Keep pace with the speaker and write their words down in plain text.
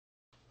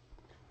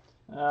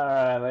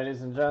Alright,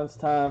 ladies and gents,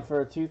 time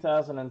for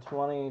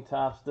 2020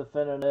 Topps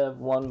Definitive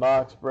one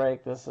box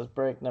break. This is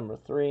break number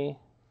 3,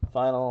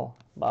 final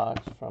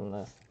box from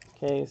this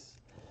case.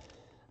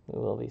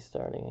 We will be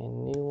starting a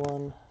new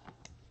one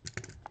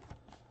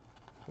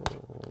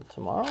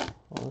tomorrow. I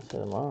want to say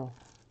tomorrow.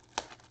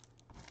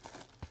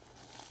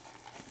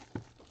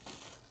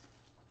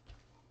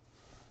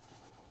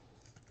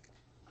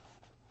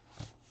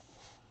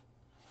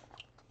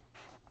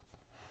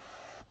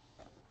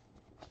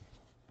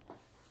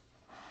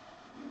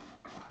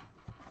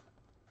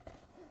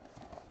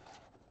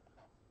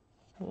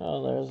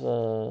 Oh, there's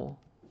a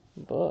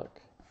book.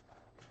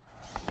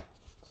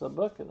 There's a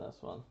book in this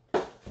one.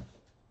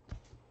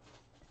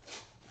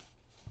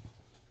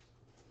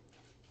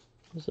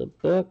 There's a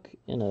book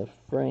and a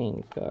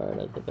frame card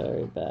at the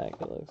very back,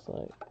 it looks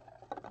like.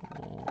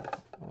 Yeah,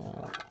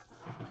 well,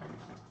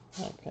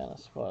 that kind of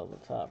spoiled the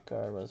top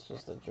card, but it's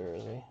just a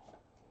jersey.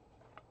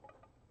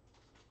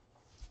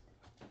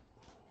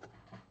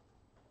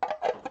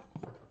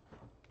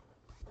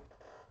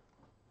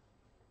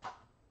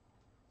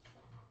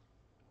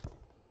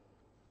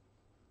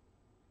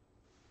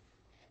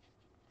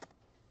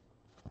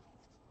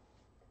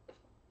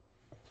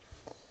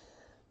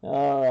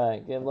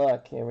 Alright, good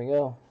luck. Here we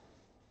go.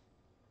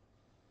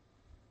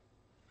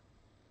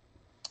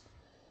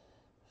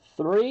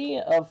 3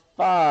 of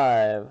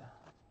 5.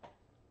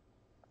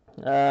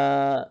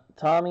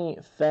 Tommy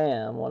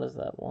Pham. What is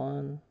that?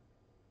 1,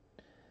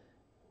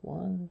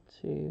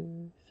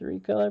 2, 3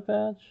 color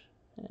patch?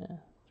 Yeah.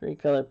 3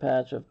 color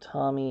patch of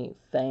Tommy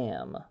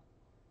Pham.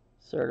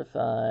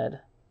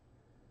 Certified.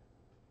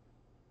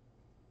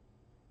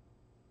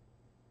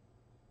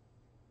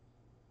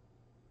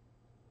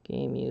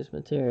 Game used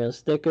material.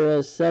 Sticker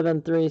is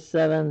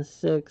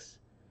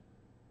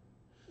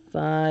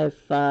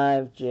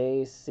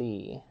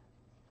 7376555JC.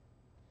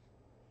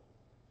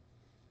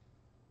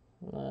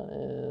 That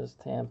is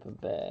Tampa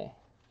Bay.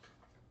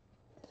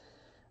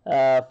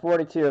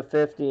 42 of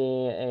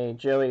 50, a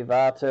Joey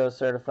Votto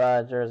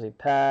certified jersey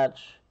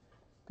patch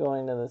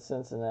going to the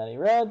Cincinnati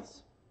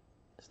Reds.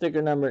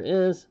 Sticker number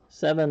is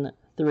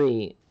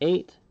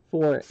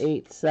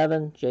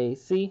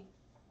 738487JC.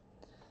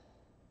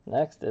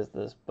 Next is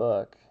this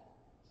book.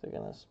 Is it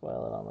going to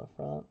spoil it on the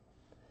front?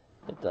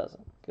 It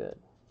doesn't. Good.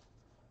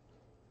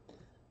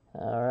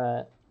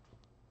 Alright.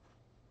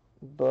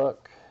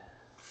 Book.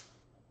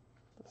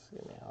 This is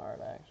going to be hard,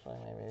 actually.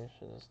 Maybe we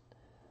should just...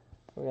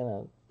 We're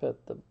going to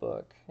put the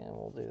book, and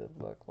we'll do the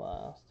book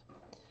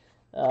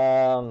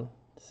last.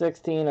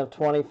 16 of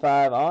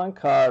 25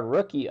 on-card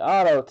rookie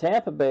auto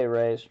Tampa Bay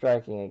Rays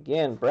striking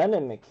again.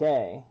 Brendan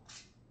McKay.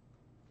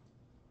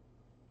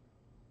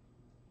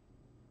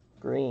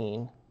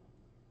 Green.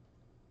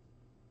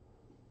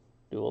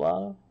 Dual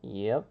auto?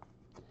 Yep.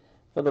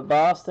 For the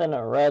Boston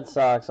Red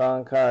Sox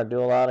on-card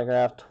dual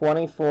autograph,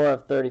 24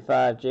 of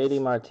 35,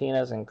 JD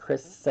Martinez and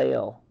Chris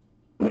Sale.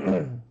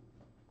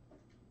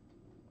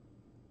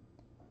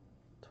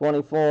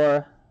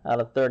 24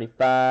 out of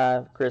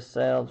 35, Chris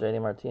Sale,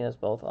 JD Martinez,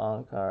 both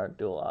on-card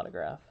dual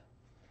autograph.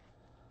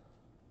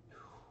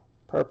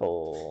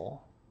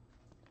 Purple.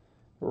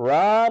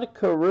 Rod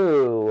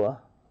Carew,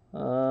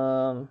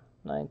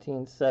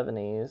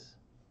 1970s.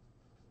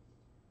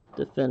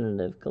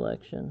 Definitive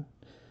collection.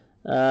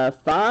 5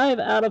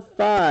 out of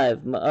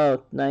 5.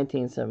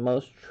 1970.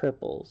 Most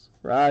triples.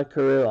 Rod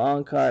Carew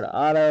on-card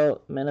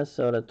auto.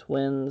 Minnesota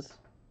Twins.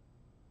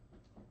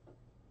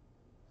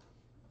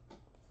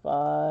 5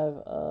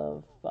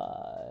 of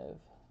 5.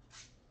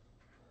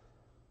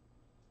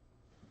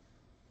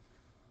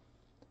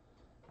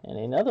 And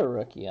another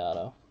rookie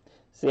auto.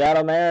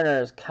 Seattle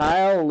Mariners.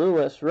 Kyle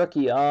Lewis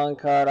rookie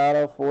on-card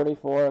auto.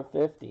 44 of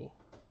 50.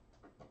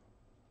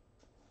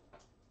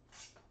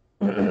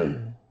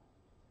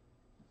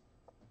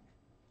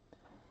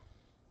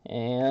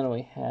 And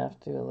we have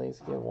to at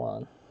least get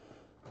one.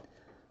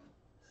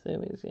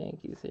 Sammy's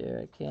Yankees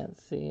here. I can't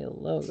see a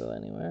logo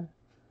anywhere.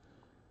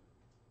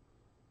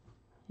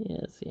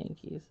 Yes,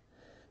 Yankees.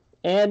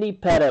 Andy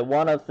Pettitte,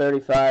 1 of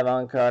 35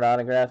 on-card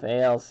autograph,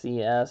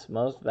 ALCS,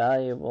 Most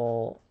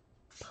Valuable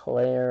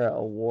Player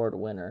Award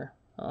winner,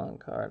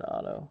 on-card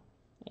auto.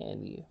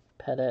 Andy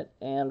Pettitte.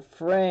 And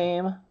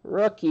frame,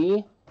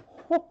 rookie.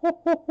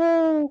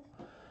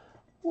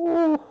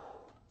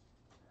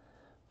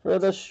 For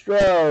the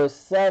Stros,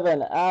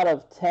 7 out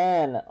of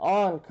 10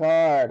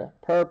 on-card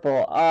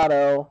purple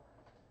auto.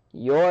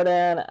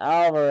 Yordan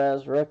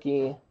Alvarez,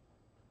 rookie.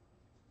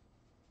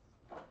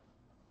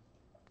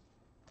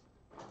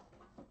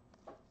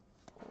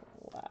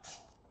 Wow.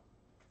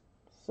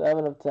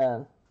 7 of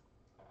 10.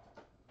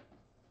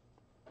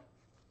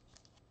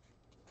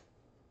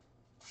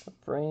 A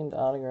framed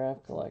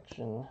autograph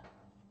collection.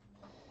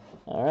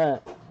 All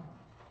right.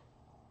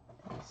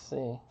 Let's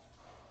see.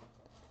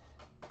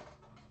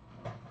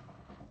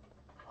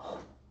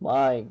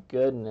 My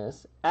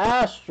goodness.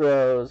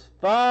 Astros,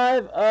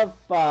 5 of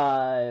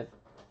 5.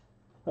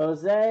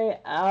 Jose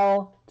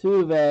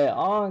Altuve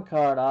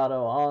on-card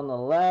auto on the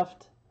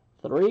left.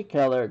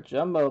 3-color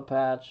jumbo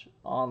patch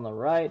on the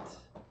right.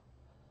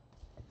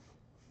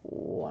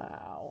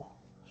 Wow.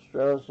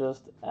 Stroh's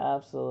just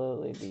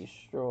absolutely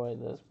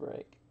destroyed this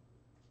break.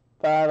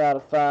 5 out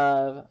of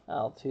 5,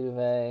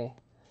 Altuve.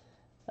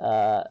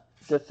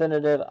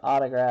 Definitive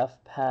autograph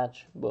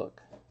patch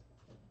book.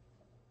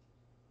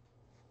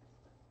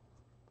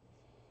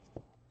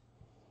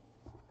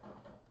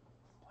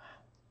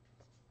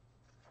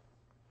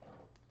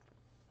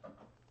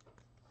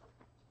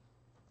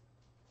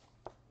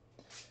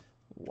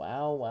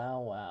 Wow, wow,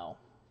 wow.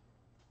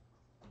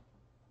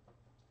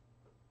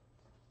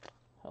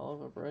 Hell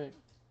of a break.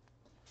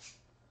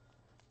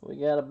 We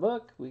got a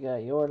book. We got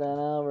Yordan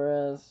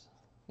Alvarez.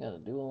 Got a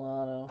dual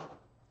auto.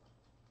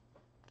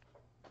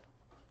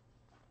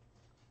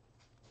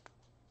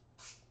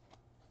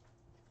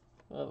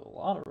 We have a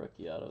lot of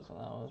rookie autos in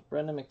that one.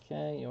 Brendan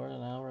McKay,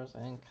 Yordan Alvarez,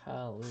 and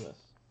Kyle Lewis.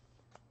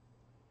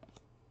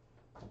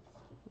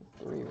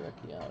 3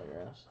 rookie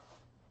autographs.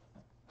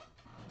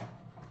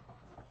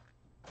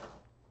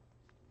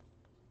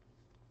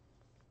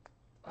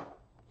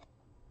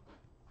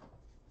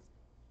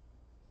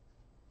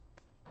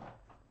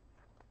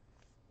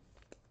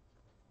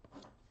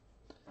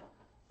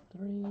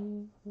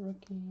 Three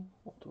rookie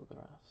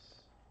autographs.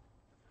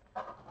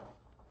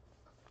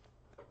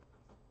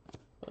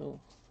 Oh.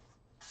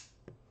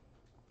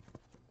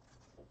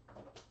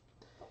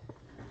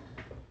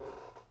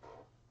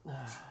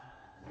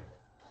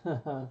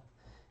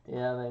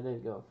 Yeah, they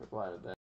did go for quite a bit.